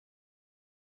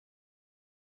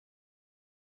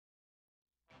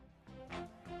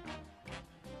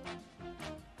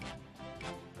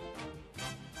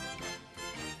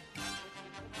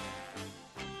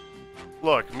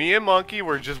Look, me and Monkey,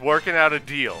 we're just working out a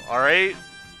deal, alright?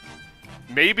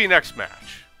 Maybe next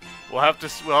match. We'll have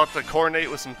to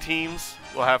coordinate with some teams.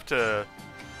 We'll have to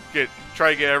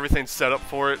try to get everything set up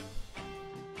for it.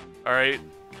 Alright?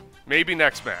 Maybe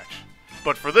next match.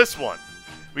 But for this one,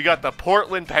 we got the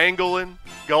Portland Pangolin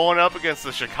going up against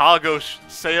the Chicago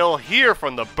Sail here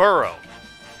from the Borough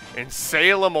in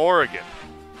Salem, Oregon.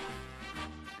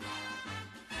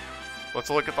 Let's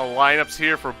look at the lineups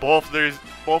here for both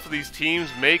of these teams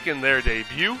making their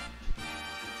debut.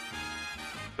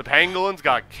 The Pangolins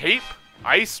got Cape,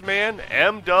 Iceman,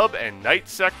 M-Dub, and Night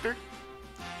Sector.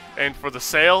 And for the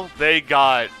Sail, they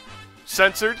got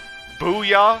Censored,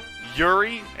 Booyah,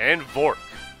 Yuri, and Vork.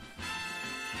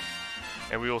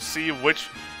 And we will see which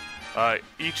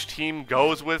each team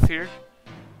goes with here.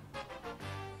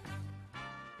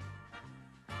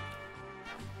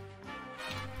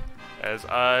 As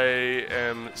I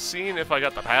am seeing if I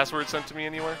got the password sent to me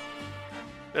anywhere.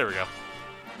 There we go.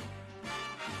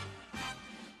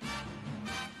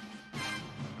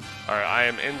 Alright, I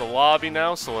am in the lobby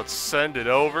now, so let's send it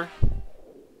over.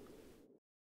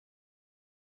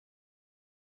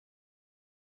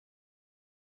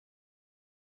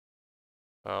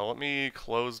 Let me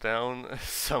close down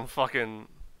some fucking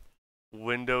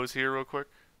windows here real quick.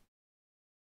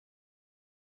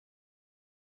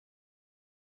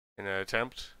 In an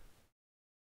attempt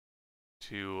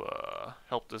to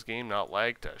help this game not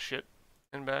lag to shit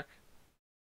and back.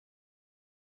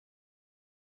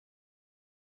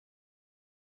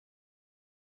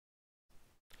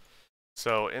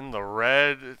 So in the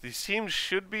red, these teams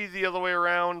should be the other way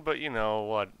around, but you know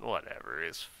what? Whatever,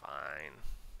 it's fine.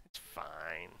 It's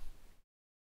fine.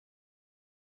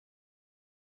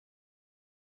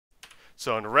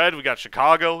 So in red, we got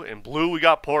Chicago. In blue, we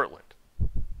got Portland.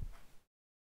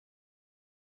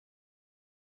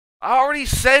 I already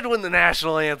said when the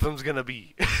national anthem's gonna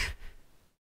be.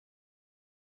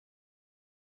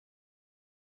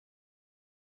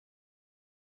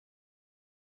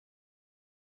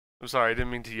 I'm sorry, I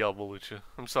didn't mean to yell, Belucha.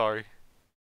 I'm sorry.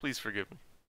 Please forgive me.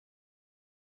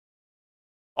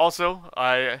 Also,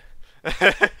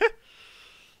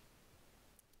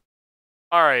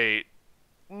 Alright.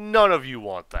 None of you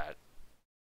want that.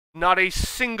 Not a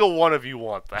single one of you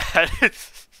want that.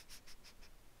 It's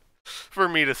for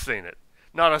me to sing it.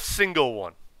 Not a single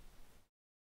one.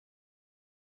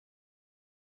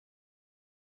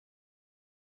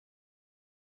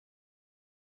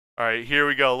 Alright, here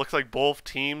we go. Looks like both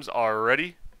teams are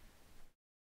ready.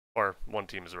 Or one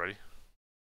team is ready.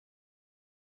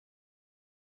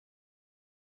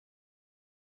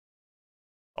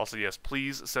 Also, yes,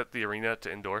 please set the arena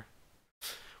to indoor.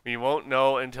 We won't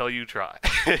know until you try.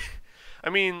 I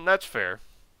mean, that's fair.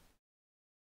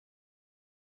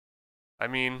 I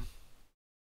mean,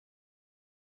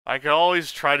 I can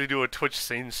always try to do a Twitch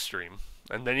sing stream,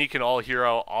 and then you can all hear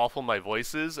how awful my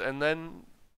voice is, and then,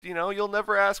 you know, you'll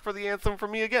never ask for the anthem from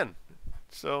me again.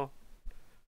 So,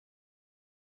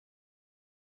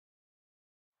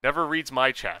 never reads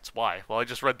my chats. Why? Well, I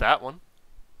just read that one.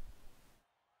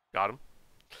 Got him.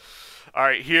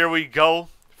 Alright, here we go.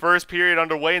 First period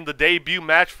underway in the debut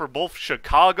match for both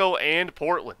Chicago and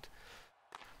Portland.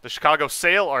 The Chicago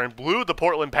Sail are in blue. The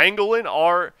Portland Pangolin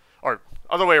are... Or,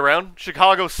 other way around.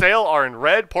 Chicago Sail are in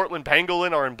red. Portland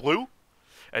Pangolin are in blue.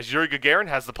 As Yuri Gagarin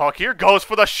has the puck here. Goes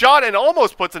for the shot and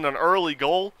almost puts in an early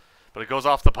goal. But it goes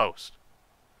off the post.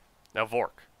 Now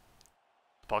Vork.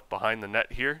 Puck behind the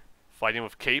net here. Fighting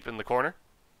with Cape in the corner.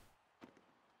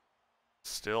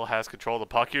 Still has control of the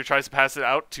puck here. Tries to pass it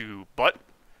out to Butt.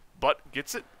 Butt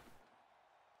gets it.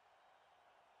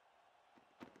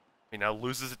 He now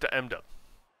loses it to M-Dub.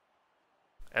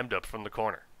 M-Dub from the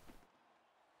corner.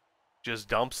 Just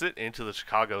dumps it into the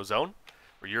Chicago zone.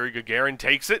 Where Yuri Gagarin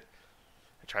takes it.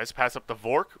 And tries to pass up to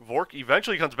Vork. Vork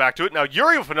eventually comes back to it. Now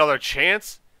Yuri with another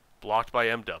chance. Blocked by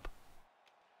M-Dub.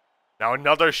 Now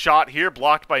another shot here.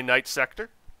 Blocked by Night Sector.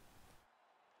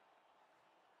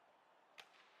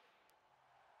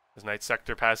 As Night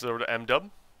Sector passes over to M-Dub.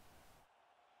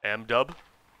 M-Dub.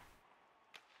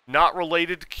 Not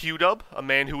related to Q-Dub, a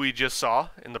man who we just saw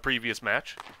in the previous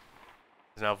match.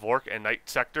 Is now Vork and Night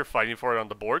Sector fighting for it on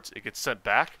the boards. It gets sent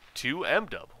back to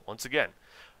M-Dub once again.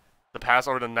 The pass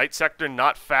over to Night Sector,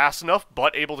 not fast enough,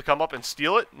 but able to come up and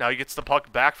steal it. Now he gets the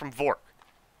puck back from Vork.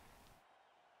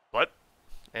 But,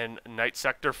 and Night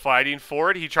Sector fighting for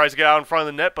it. He tries to get out in front of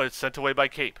the net, but it's sent away by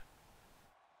Cape.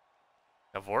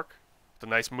 Now Vork. A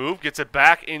nice move, gets it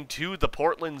back into the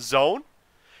Portland zone.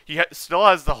 He still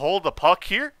has the hold of the puck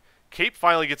here. Cape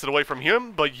finally gets it away from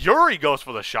him, but Yuri goes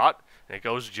for the shot, and it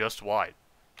goes just wide.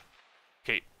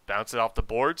 Cape bounces it off the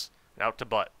boards and out to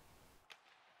Butt.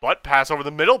 But pass over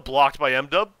the middle, blocked by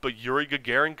M-Dub, but Yuri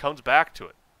Gagarin comes back to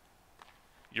it.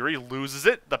 Yuri loses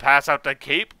it. The pass out to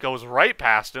Cape goes right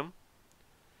past him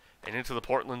and into the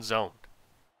Portland zone.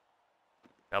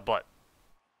 Now Butt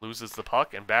loses the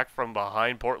puck, and back from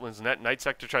behind Portland's net. Night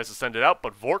Sector tries to send it out,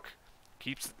 but Vork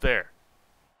keeps it there.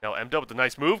 Now M-Dub with a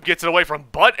nice move, gets it away from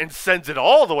Butt and sends it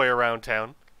all the way around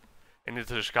town and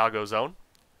into the Chicago zone.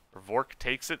 Vork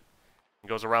takes it and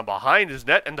goes around behind his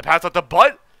net, and the pass out to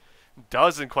Butt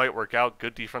doesn't quite work out.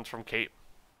 Good defense from Cape.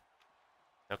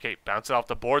 Now Cape bounces off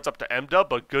the boards up to M-Dub,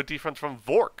 but good defense from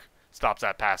Vork stops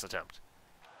that pass attempt.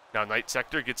 Now Night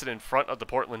Sector gets it in front of the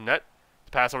Portland net.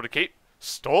 The pass over to Cape,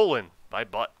 stolen by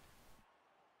Butt.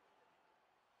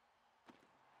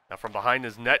 Now from behind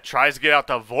his net, tries to get out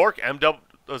to Vork. M-Dub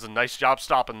does a nice job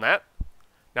stopping that.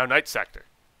 Now Night Sector.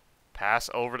 Pass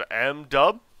over to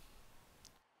M-Dub.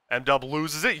 M-Dub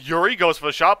loses it. Yuri goes for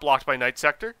the shot, blocked by Night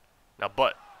Sector. Now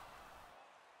Butt.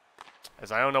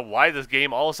 As I don't know why this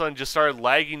game all of a sudden just started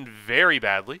lagging very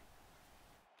badly.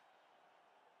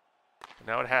 And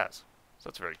now it has. So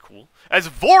that's very cool. As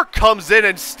Vork comes in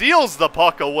and steals the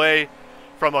puck away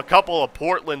from a couple of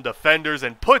Portland defenders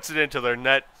and puts it into their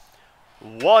net.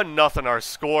 1-0 our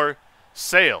score.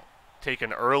 Sale take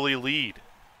an early lead.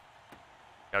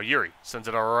 Now Yuri sends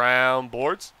it around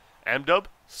boards. M-Dub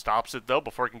stops it though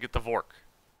before it can get the Vork.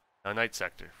 Now Night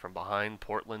Sector from behind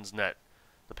Portland's net.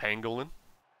 The Pangolin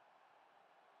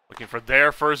looking for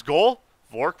their first goal.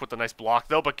 Vork with a nice block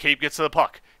though, but Cape gets to the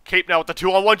puck. Cape now with the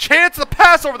 2-on-1 chance. The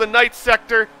pass over the Night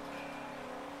Sector.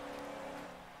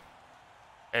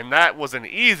 And that was an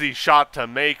easy shot to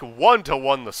make.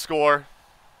 1-1 the score.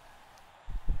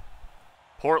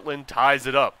 Portland ties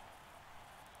it up.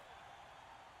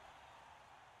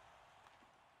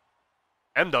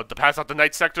 M-Dub, the pass out the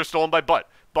Night Sector, stolen by Butt.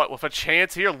 Butt with a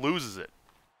chance here, loses it.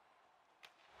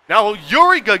 Now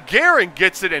Yuri Gagarin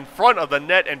gets it in front of the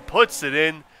net and puts it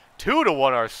in.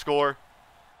 2-1 our score.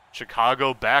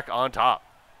 Chicago back on top.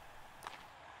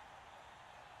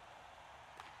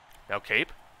 Now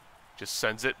Cape just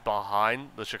sends it behind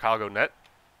the Chicago net.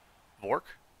 Vork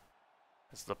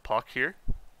has the puck here.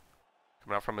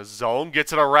 Coming out from his zone,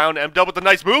 gets it around M-Dub with a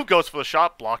nice move, goes for the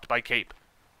shot, blocked by Cape.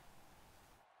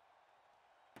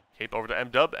 Cape over to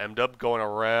M-Dub. M-Dub going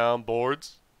around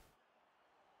boards.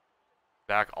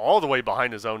 Back all the way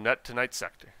behind his own net to Night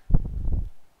Sector.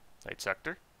 Night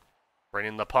Sector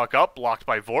bringing the puck up, blocked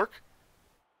by Vork.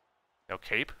 Now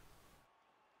Cape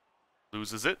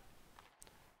loses it.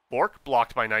 Vork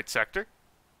blocked by Night Sector.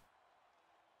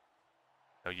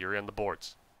 Now Yuri on the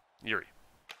boards. Yuri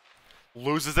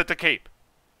loses it to Cape.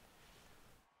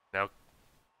 Now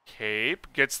Cape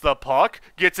gets the puck,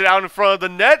 gets it out in front of the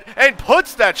net, and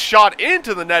puts that shot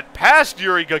into the net past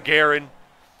Yuri Gagarin.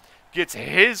 Gets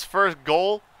his first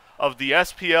goal of the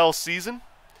SPL season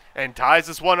and ties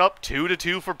this one up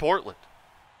 2-2 for Portland.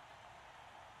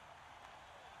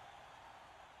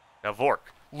 Now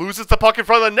Vork loses the puck in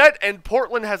front of the net, and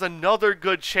Portland has another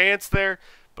good chance there,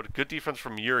 but a good defense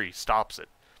from Yuri stops it.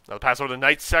 Now the pass over to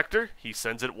Night Sector, he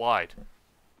sends it wide.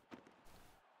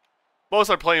 Most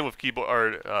are playing with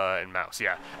keyboard and mouse,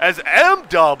 yeah. As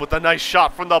M-Dub with a nice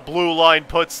shot from the blue line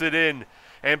puts it in,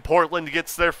 and Portland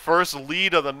gets their first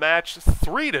lead of the match,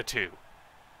 3-2.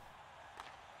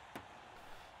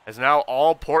 As now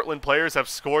all Portland players have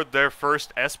scored their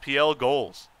first SPL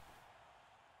goals.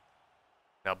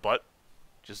 Now Butt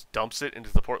just dumps it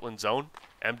into the Portland zone.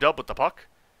 M-Dub with the puck,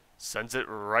 sends it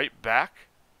right back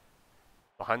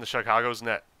behind the Chicago's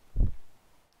net.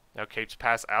 Now Cape's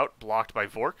pass out, blocked by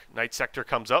Vork. Night Sector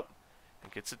comes up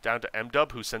and gets it down to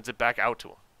M-Dub, who sends it back out to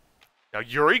him. Now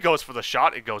Yuri goes for the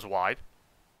shot. It goes wide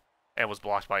and was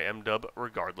blocked by M-Dub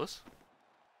regardless.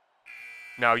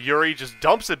 Now Yuri just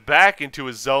dumps it back into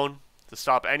his zone to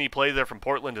stop any play there from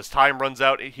Portland as time runs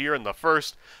out here in the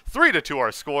first. 3-2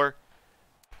 our score.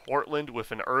 Portland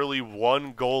with an early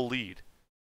 1-goal lead.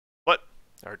 But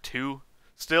there are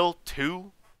still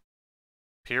two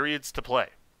periods to play.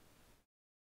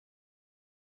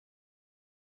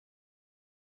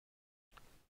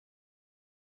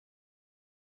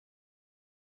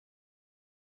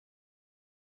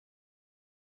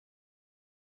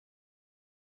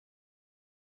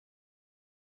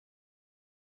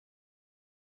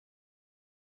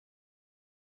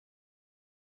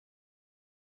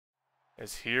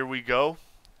 As here we go,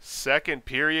 second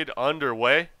period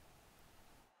underway.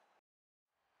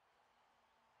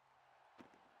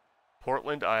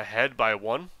 Portland ahead by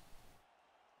 1.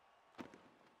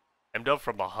 M-Dub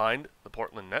from behind the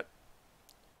Portland net.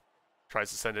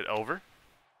 Tries to send it over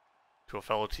to a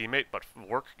fellow teammate, but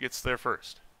Vork gets there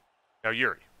first. Now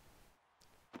Yuri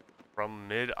From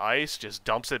mid-ice, just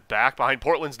dumps it back behind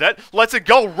Portland's net. Lets it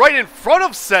go right in front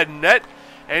of said net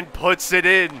and puts it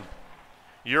in.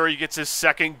 Yuri gets his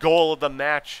second goal of the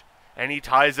match, and he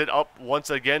ties it up once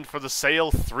again for the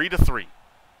Sail 3-3.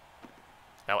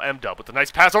 Now M-Dub with a nice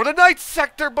pass over the night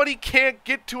sector, but he can't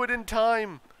get to it in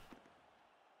time.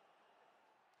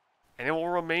 And it will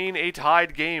remain a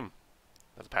tied game.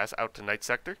 Now the pass out to night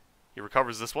sector. He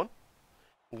recovers this one.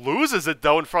 Loses it,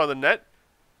 though, in front of the net.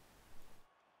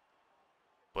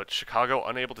 But Chicago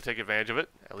unable to take advantage of it,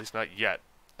 at least not yet,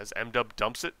 as M-Dub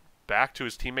dumps it back to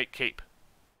his teammate Cape.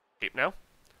 Cape now,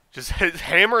 just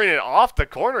hammering it off the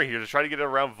corner here to try to get it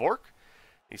around Vork.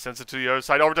 He sends it to the other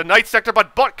side over to Night Sector,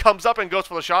 but Butt comes up and goes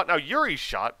for the shot. Now Yuri's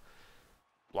shot,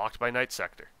 blocked by Night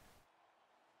Sector.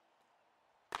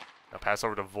 Now pass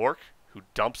over to Vork, who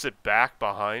dumps it back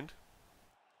behind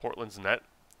Portland's net.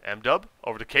 M-Dub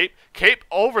over to Cape. Cape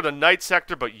over to Night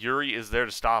Sector, but Yuri is there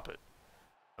to stop it.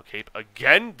 Cape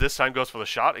again, this time goes for the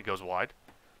shot. It goes wide.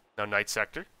 Now Night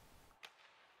Sector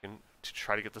to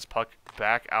try to get this puck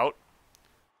back out.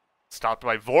 Stopped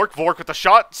by Vork. Vork with the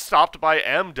shot. Stopped by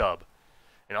M-Dub.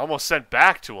 And almost sent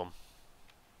back to him.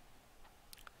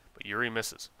 But Yuri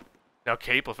misses. Now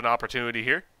Cape with an opportunity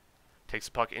here. Takes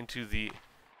the puck into the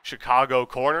Chicago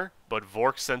corner, but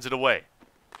Vork sends it away.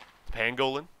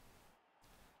 Pangolin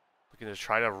looking to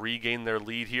try to regain their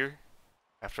lead here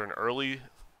after an early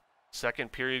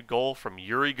second period goal from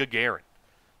Yuri Gagarin,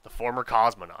 the former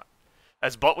cosmonaut.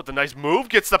 As Butt with a nice move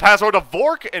gets the pass over to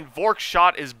Vork, and Vork's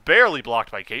shot is barely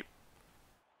blocked by Cape.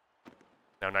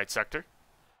 Now Night Sector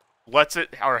lets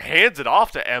it, or hands it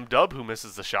off to M-Dub, who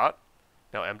misses the shot.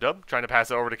 Now M-Dub trying to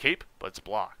pass it over to Cape, but it's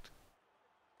blocked.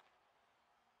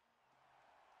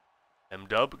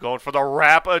 M-Dub going for the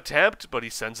wrap attempt, but he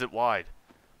sends it wide.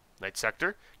 Night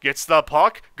Sector gets the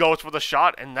puck, goes for the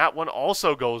shot, and that one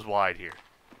also goes wide here.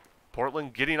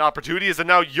 Portland getting opportunities, and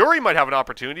now Yuri might have an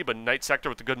opportunity, but Night Sector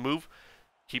with a good move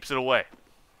keeps it away.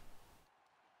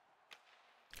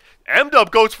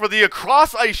 M-Dub goes for the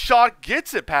across-ice shot,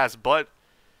 gets it past Butt,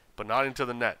 but not into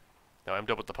the net. Now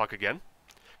M-Dub with the puck again.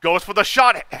 Goes for the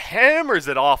shot, hammers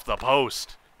it off the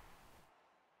post.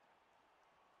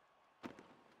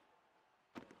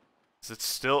 It's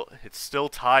still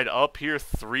tied up here,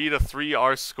 3-3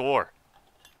 our score.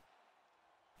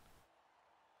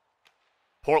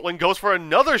 Portland goes for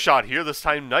another shot here, this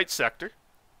time Night Sector.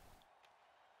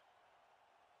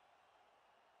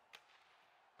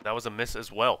 That was a miss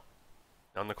as well.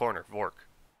 Down the corner, Vork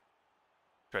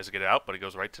tries to get it out, but it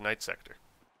goes right to Night Sector.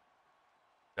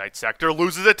 Night Sector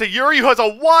loses it to Yuri, who has a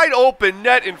wide open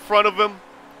net in front of him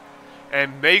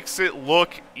and makes it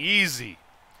look easy.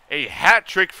 A hat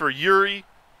trick for Yuri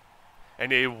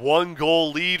and a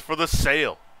 1-goal lead for the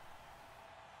Sail.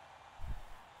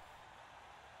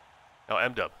 Now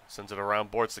M-Dub sends it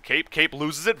around boards to Cape. Cape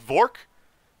loses it. Vork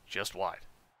just wide.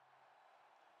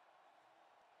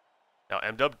 Now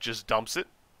M-Dub just dumps it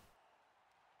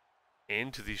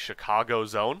into the Chicago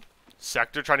zone.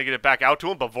 Sector trying to get it back out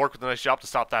to him, but Vork with a nice job to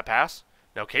stop that pass.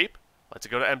 Now Cape lets it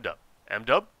go to M-Dub.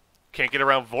 M-Dub can't get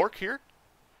around Vork here.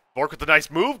 Vork with a nice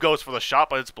move, goes for the shot,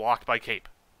 but it's blocked by Cape.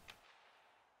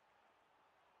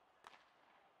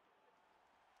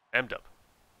 M-Dub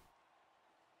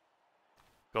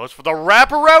goes for the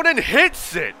wraparound and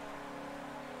hits it.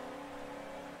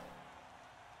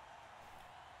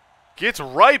 Gets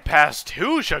right past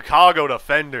two Chicago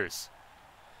defenders.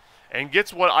 And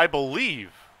gets what I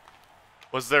believe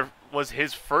was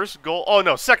his first goal. Oh,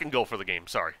 no, second goal for the game,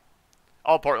 sorry.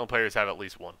 All Portland players have at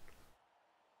least one.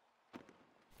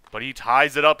 But he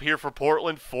ties it up here for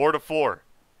Portland, 4-4.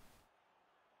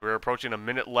 We're approaching a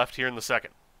minute left here in the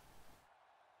second.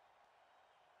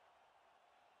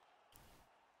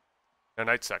 Now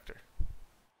Night Sector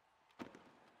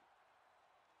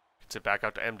gets it back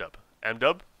out to M-Dub.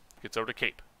 M-Dub gets over to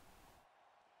Cape.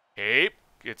 Cape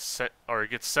gets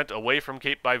sent away from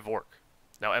Cape by Vork.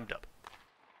 Now M-Dub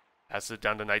passes it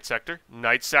down to Night Sector.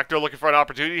 Night Sector looking for an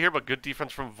opportunity here, but good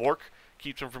defense from Vork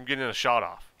keeps him from getting a shot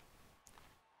off.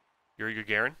 Yuri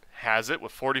Gagarin has it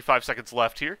with 45 seconds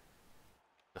left here.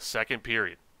 The second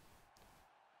period.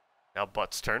 Now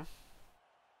Butt's turn.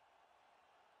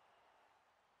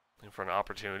 Looking for an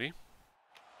opportunity.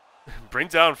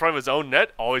 Brings it out in front of his own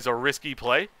net. Always a risky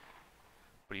play.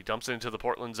 But he dumps it into the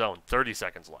Portland zone. 30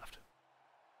 seconds left.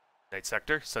 Night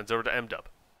Sector sends over to M-Dub.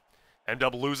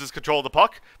 M-Dub loses control of the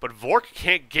puck, but Vork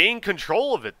can't gain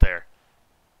control of it there.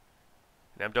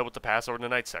 And M-Dub with the pass over to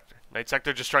Night Sector. Night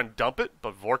Sector just trying to dump it,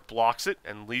 but Vork blocks it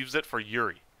and leaves it for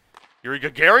Yuri. Yuri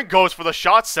Gagarin goes for the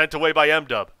shot, sent away by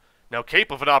M-Dub. Now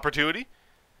Cape with an opportunity.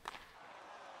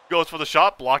 Goes for the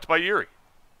shot, blocked by Yuri.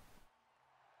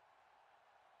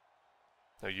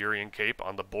 Now Yuri and Cape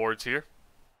on the boards here.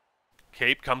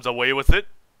 Cape comes away with it.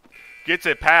 Gets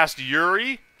it past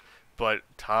Yuri. But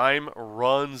time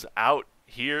runs out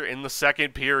here in the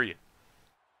second period.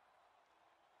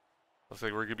 Looks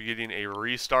like we're going to be getting a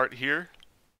restart here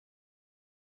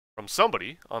from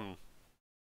somebody on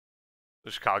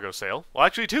the Chicago sale. Well,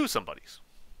 actually two somebodies.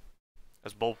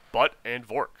 As both Butt and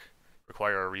Vork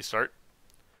require a restart.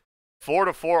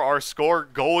 4-4 our score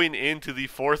going into the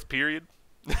fourth period.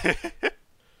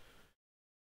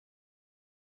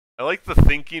 I like the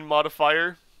thinking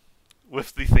modifier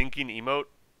with the thinking emote.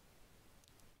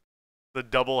 The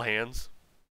double hands.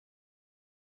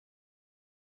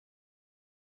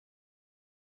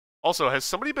 Also, has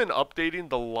somebody been updating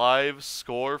the live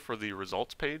score for the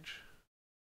results page?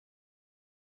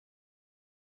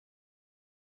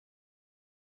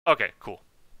 Okay, cool.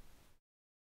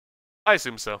 I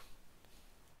assume so.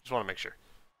 Just want to make sure.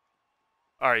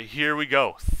 Alright, here we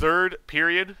go. Third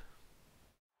period.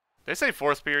 Did I say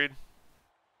fourth period?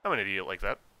 I'm an idiot like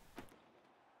that.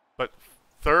 But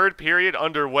third period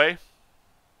underway.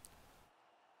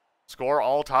 Score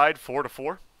all tied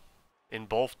 4-4 in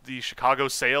both the Chicago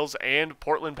Sales and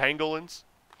Portland Pangolins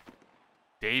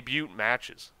debut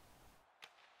matches.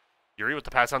 Yuri with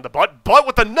the pass on the Butt. Butt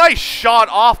with a nice shot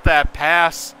off that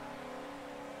pass.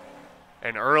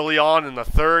 And early on in the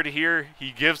third here,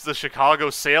 he gives the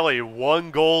Chicago Sale a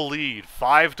 1-goal lead,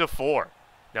 5-4.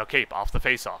 Now Cape off the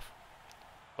faceoff.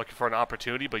 Looking for an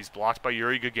opportunity, but he's blocked by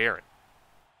Yuri Gagarin.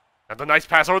 And the nice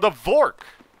pass over the Vork.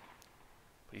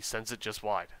 But he sends it just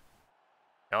wide.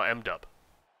 Now M-Dub.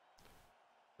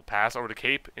 The pass over to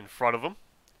Cape in front of him.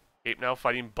 Cape now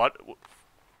fighting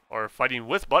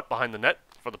with Butt behind the net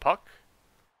for the puck.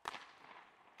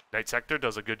 Night Sector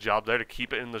does a good job there to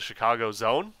keep it in the Chicago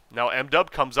zone. Now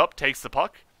M-Dub comes up, takes the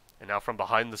puck, and now from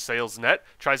behind the Sales net,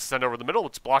 tries to send over the middle.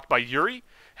 It's blocked by Yuri,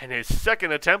 and his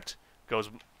second attempt goes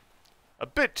a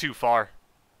bit too far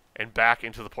and back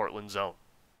into the Portland zone.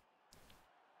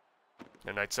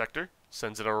 Now Night Sector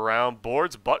sends it around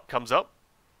boards. Butt comes up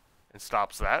and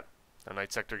stops that. Now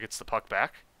Night Sector gets the puck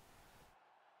back.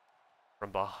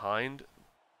 From behind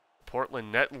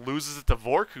Portland net, loses it to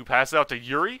Vork, who passes out to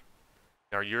Yuri.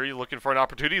 Now Yuri looking for an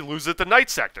opportunity, loses it to Night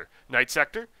Sector. Night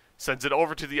Sector sends it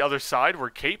over to the other side where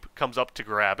Cape comes up to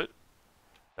grab it.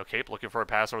 Now Cape looking for a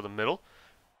pass over the middle.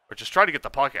 Or just try to get the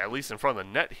puck at least in front of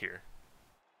the net here.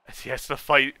 As he has to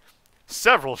fight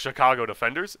several Chicago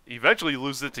defenders. Eventually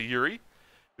loses it to Yuri,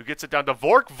 who gets it down to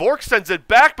Vork. Vork sends it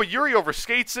back, but Yuri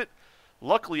overskates it.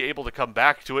 Luckily able to come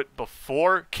back to it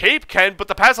before Cape can, but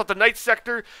the pass out to Night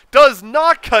Sector does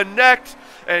not connect,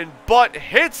 and Butt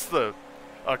hits a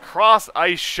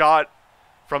cross-ice shot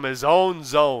from his own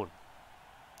zone.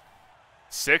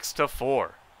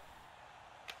 6-4.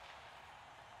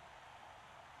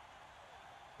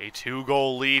 A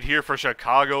 2-goal lead here for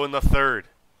Chicago in the third.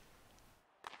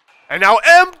 And now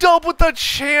M-Dub with the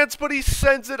chance, but he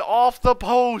sends it off the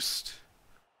post.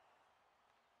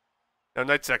 Now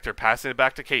Night Sector passing it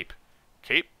back to Cape.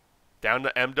 Cape down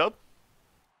to M-Dub.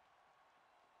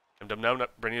 M-Dub now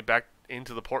bringing it back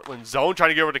into the Portland zone, trying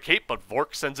to get over to Cape, but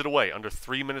Vork sends it away. Under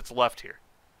 3 minutes left here.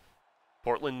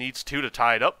 Portland needs 2 to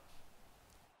tie it up.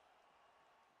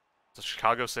 The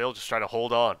Chicago Sale just trying to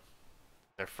hold on.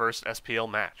 Their first SPL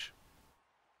match.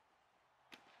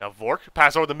 Now Vork,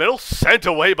 pass over the middle, sent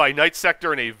away by Night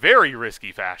Sector in a very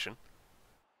risky fashion.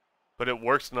 But it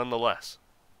works nonetheless.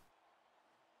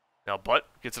 Now Butt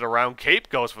gets it around Cape,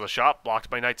 goes for the shot, blocked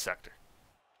by Night Sector.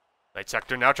 Night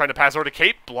Sector now trying to pass over to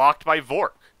Cape, blocked by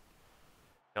Vork.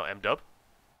 Now M-Dub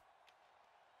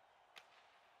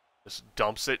just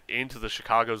dumps it into the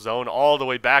Chicago zone, all the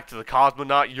way back to the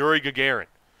cosmonaut Yuri Gagarin,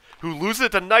 who loses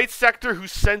it to Night Sector, who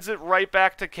sends it right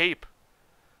back to Cape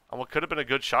on what could have been a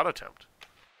good shot attempt.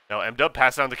 Now M-Dub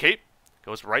passes on to Cape,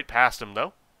 goes right past him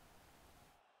though.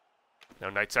 Now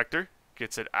Night Sector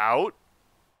gets it out.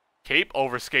 Cape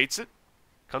overskates it,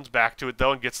 comes back to it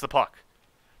though and gets the puck.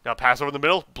 Now pass over the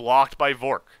middle, blocked by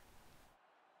Vork.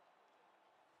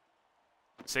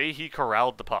 Say he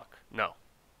corralled the puck. No.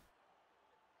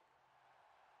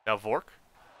 Now Vork,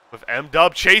 with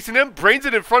M-Dub chasing him, brings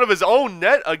it in front of his own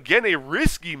net. Again, a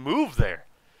risky move there,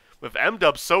 with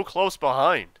M-Dub so close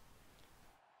behind.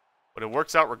 But it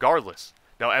works out regardless.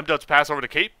 Now M-Dub's pass over to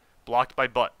Cape, blocked by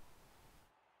Butt.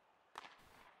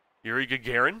 Yuri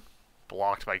Gagarin,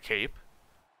 blocked by Cape.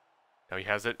 Now he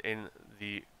has it in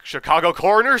the Chicago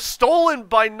corner, stolen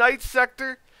by Night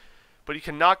Sector, but he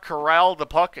cannot corral the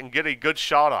puck and get a good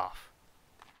shot off.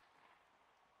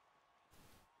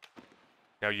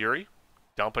 Now Yuri,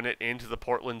 dumping it into the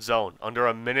Portland zone. Under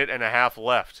a minute and a half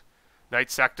left. Night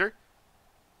Sector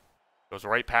goes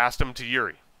right past him to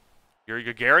Yuri. Yuri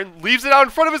Gagarin leaves it out in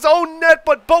front of his own net,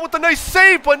 but with a nice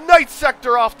save, but Night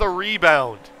Sector off the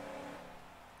rebound.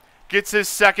 Gets his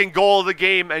second goal of the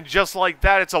game, and just like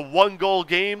that, it's a 1-goal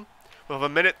game with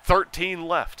 1:13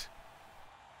 left.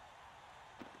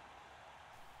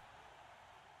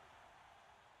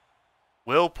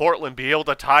 Will Portland be able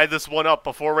to tie this one up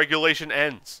before regulation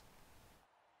ends?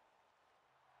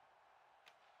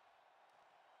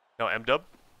 Now M-Dub.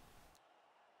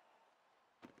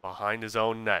 Behind his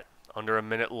own net. Under a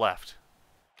minute left.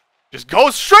 Just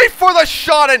goes straight for the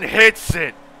shot and hits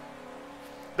it.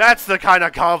 That's the kind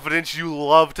of confidence you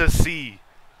love to see.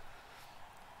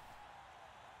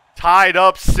 Tied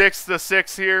up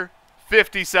 6-6 here.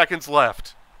 50 seconds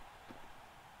left.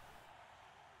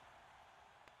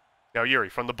 Now Yuri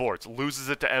from the boards loses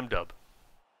it to M-Dub.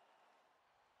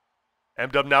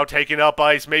 M-Dub now taking up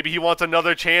ice. Maybe he wants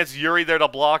another chance. Yuri there to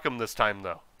block him this time,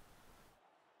 though.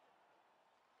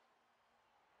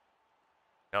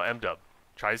 Now M-Dub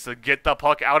tries to get the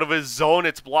puck out of his zone.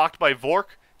 It's blocked by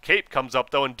Vork. Cape comes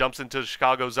up, though, and dumps into the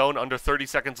Chicago zone. Under 30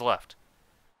 seconds left.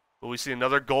 Will we see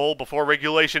another goal before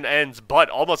regulation ends? But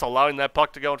almost allowing that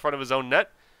puck to go in front of his own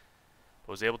net.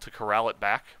 Was able to corral it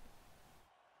back.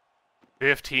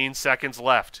 15 seconds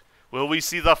left. Will we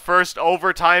see the first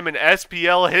overtime in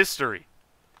SPL history?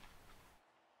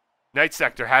 Night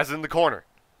Sector has it in the corner.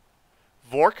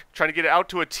 Vork trying to get it out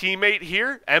to a teammate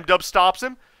here. M-Dub stops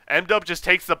him. M-Dub just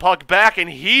takes the puck back, and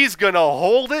he's going to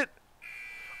hold it.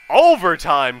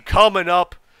 Overtime coming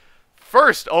up.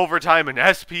 First overtime in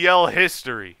SPL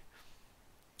history.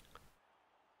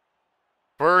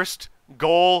 First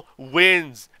goal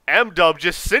wins. M-Dub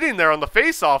just sitting there on the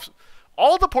faceoff.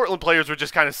 All the Portland players were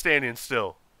just kind of standing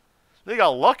still. They got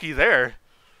lucky there.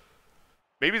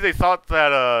 Maybe they thought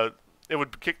that it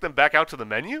would kick them back out to the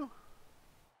menu?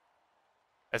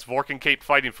 As Vork and Cape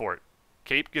fighting for it.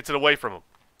 Cape gets it away from him.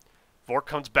 Vork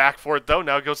comes back for it, though.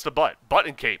 Now it goes to Butt. Butt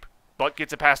and Cape. Butt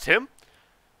gets it past him,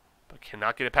 but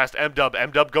cannot get it past M-Dub.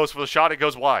 M-Dub goes for the shot. It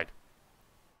goes wide.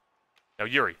 Now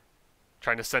Yuri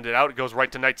trying to send it out. It goes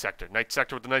right to Night Sector. Night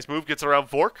Sector with a nice move. Gets around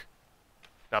Vork.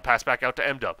 Now pass back out to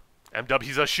M-Dub. M-Dub,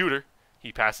 he's a shooter.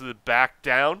 He passes it back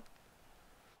down.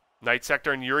 Night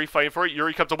Sector and Yuri fighting for it.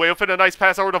 Yuri comes away with it. A nice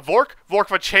pass over to Vork.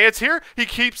 Vork with a chance here. He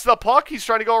keeps the puck. He's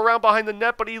trying to go around behind the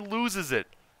net, but he loses it.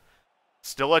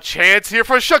 Still a chance here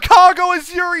for Chicago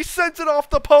as Yuri sends it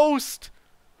off the post.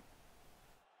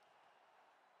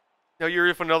 Now Yuri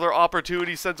with another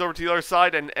opportunity sends over to the other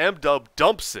side, and M-Dub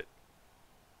dumps it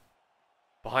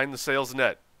behind the Sales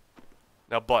net.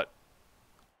 Now Butt.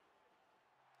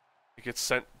 It gets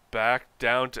sent back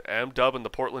down to M-Dub in the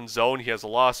Portland zone. He has a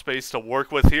lot of space to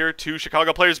work with here. Two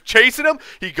Chicago players chasing him.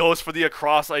 He goes for the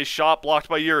across-ice shot blocked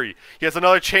by Yuri. He has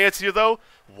another chance here, though.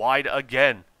 Wide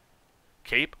again.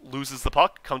 Cape loses the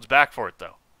puck, comes back for it,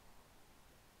 though.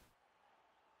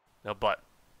 Now Butt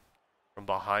from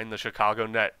behind the Chicago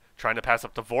net. Trying to pass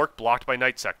up to Vork, blocked by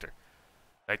Night Sector.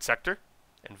 Night Sector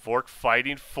and Vork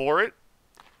fighting for it.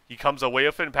 He comes away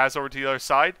with it and passes over to the other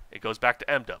side. It goes back to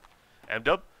M-Dub.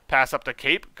 M-Dub, pass up to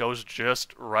Cape, goes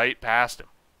just right past him.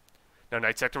 Now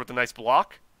Night Sector with a nice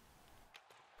block.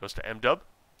 Goes to M-Dub.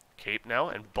 Cape now,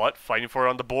 and Butt fighting for it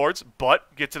on the boards.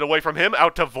 Butt gets it away from him,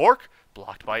 out to Vork.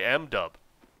 Blocked by M-Dub.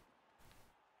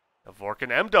 Now Vork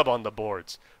and M-Dub on the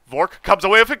boards. Vork comes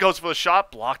away with it, goes for the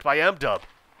shot, blocked by M-Dub.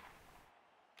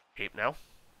 Cape now.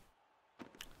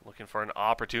 Looking for an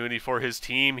opportunity for his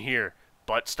team here.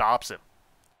 Butt stops him.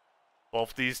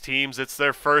 Both these teams, it's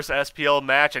their first SPL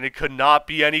match, and it could not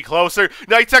be any closer.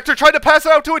 Night Sector tried to pass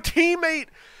it out to a teammate.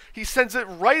 He sends it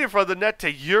right in front of the net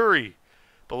to Yuri.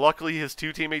 But luckily, his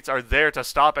two teammates are there to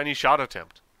stop any shot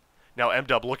attempt. Now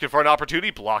M-Dub looking for an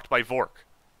opportunity, blocked by Vork.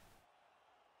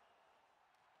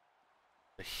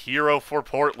 The hero for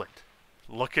Portland.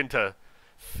 Looking to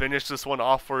finish this one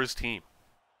off for his team.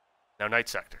 Now Night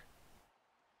Sector.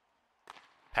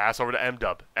 Pass over to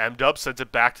M-Dub. M-Dub sends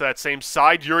it back to that same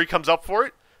side. Yuri comes up for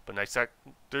it, but Night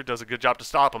Sector does a good job to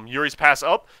stop him. Yuri's pass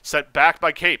up, sent back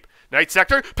by Cape. Night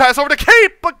Sector, pass over to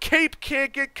Cape, but Cape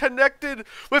can't get connected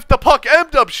with the puck.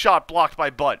 M-Dub shot blocked by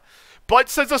Butt. Butt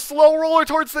sends a slow roller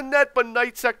towards the net, but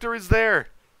Night Sector is there.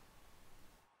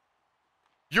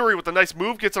 Yuri with a nice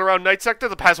move gets it around Night Sector.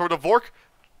 The pass over to Vork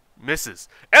misses.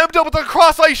 M-Dub with a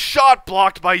cross-ice shot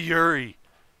blocked by Yuri.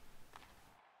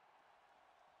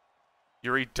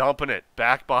 Yuri dumping it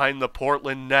back behind the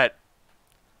Portland net.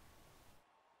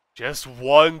 Just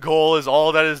one goal is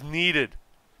all that is needed.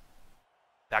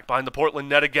 Back behind the Portland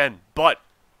net again. But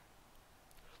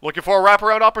looking for a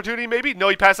wraparound opportunity maybe? No,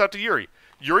 he passed out to Yuri.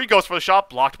 Yuri goes for the shot,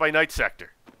 blocked by Night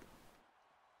Sector.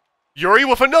 Yuri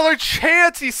with another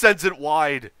chance. He sends it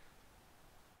wide.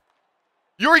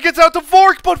 Yuri gets out to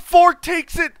Vork, but Vork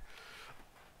takes it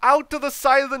out to the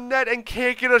side of the net and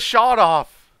can't get a shot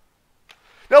off.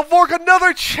 Now Vork,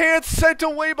 another chance sent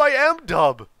away by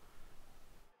M-Dub.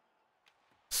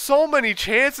 So many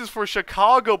chances for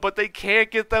Chicago, but they can't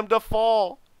get them to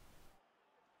fall.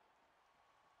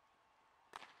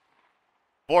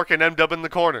 Vork and M-Dub in the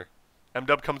corner.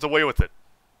 M-Dub comes away with it.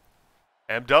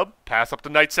 M-Dub, pass up to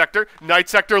Night Sector. Night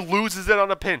Sector loses it on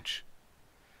a pinch.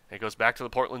 It goes back to the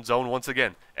Portland zone once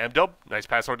again. M-Dub, nice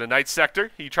pass over to Night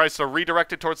Sector. He tries to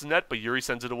redirect it towards the net, but Yuri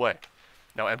sends it away.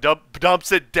 Now M-Dub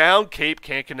dumps it down. Cape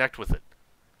can't connect with it.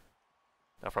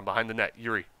 Now from behind the net,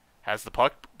 Yuri has the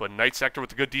puck, but Night Sector with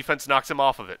the good defense knocks him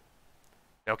off of it.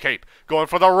 Now Cape going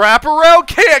for the wraparound.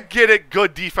 Can't get it.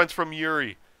 Good defense from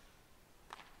Yuri.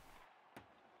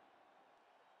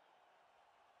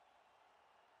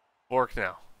 Vork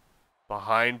now.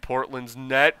 Behind Portland's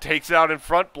net. Takes it out in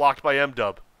front. Blocked by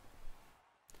M-Dub.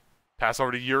 Pass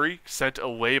over to Yuri. Sent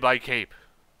away by Cape.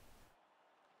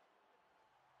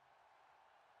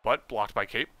 But blocked by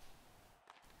Cape.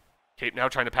 Cape now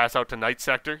trying to pass out to Night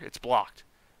Sector. It's blocked.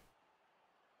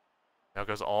 Now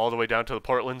goes all the way down to the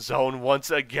Portland zone.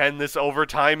 Once again, this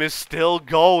overtime is still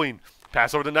going.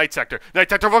 Pass over to Night Sector. Night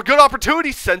Sector for a good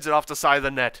opportunity. Sends it off the side of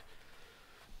the net.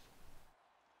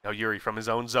 Now Yuri from his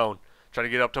own zone. Trying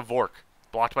to get up to Vork.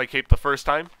 Blocked by Cape the first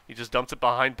time. He just dumps it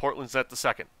behind Portland's net the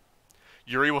second.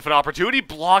 Yuri with an opportunity.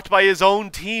 Blocked by his own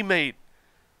teammate.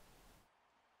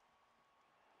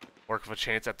 Vork with a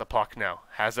chance at the puck now.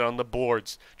 Has it on the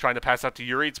boards. Trying to pass out to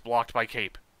Yuri. It's blocked by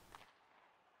Cape.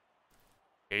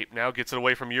 Cape now gets it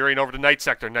away from Yuri and over to Night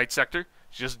Sector. Night Sector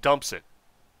just dumps it.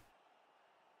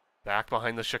 Back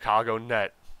behind the Chicago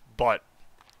net. But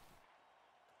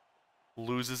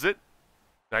loses it.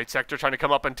 Night Sector trying to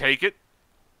come up and take it.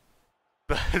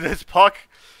 This puck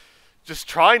just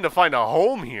trying to find a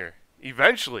home here.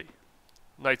 Eventually,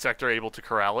 Night Sector able to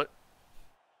corral it.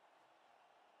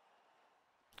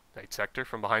 Night Sector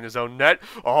from behind his own net.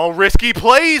 Oh, risky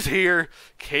plays here.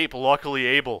 Cape luckily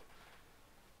able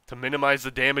to minimize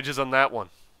the damages on that one.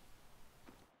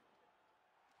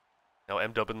 Now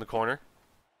M-Dub in the corner.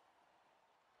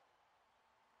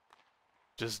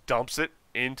 Just dumps it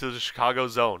into the Chicago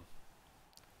zone.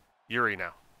 Yuri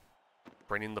now.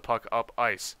 Bringing the puck up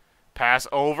ice. Pass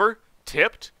over.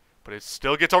 Tipped. But it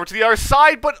still gets over to the other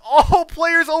side. But all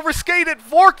players overskate it.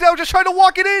 Vork now just trying to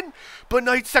walk it in. But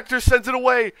Night Sector sends it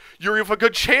away. Yuri with a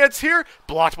good chance here.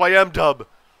 Blocked by M-Dub.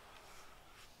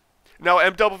 Now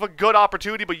M-Dub with a good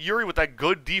opportunity. But Yuri with that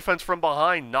good defense from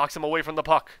behind knocks him away from the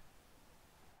puck.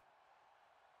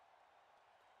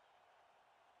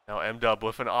 Now M-Dub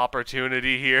with an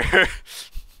opportunity here.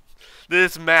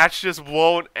 This match just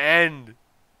won't end.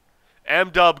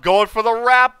 M-Dub going for the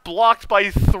wrap, blocked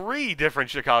by 3 different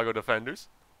Chicago defenders.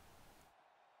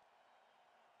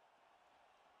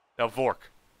 Now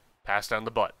Vork, pass down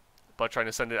the butt. Butt trying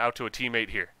to send it out to a teammate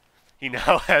here. He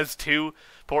now has 2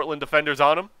 Portland defenders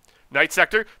on him. Night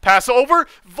Sector, pass over,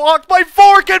 blocked by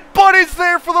Vork, and Butt is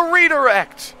there for the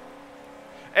redirect.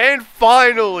 And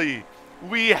finally,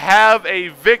 we have a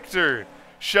victor.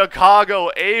 Chicago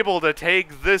able to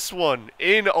take this one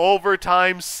in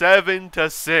overtime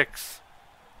 7-6.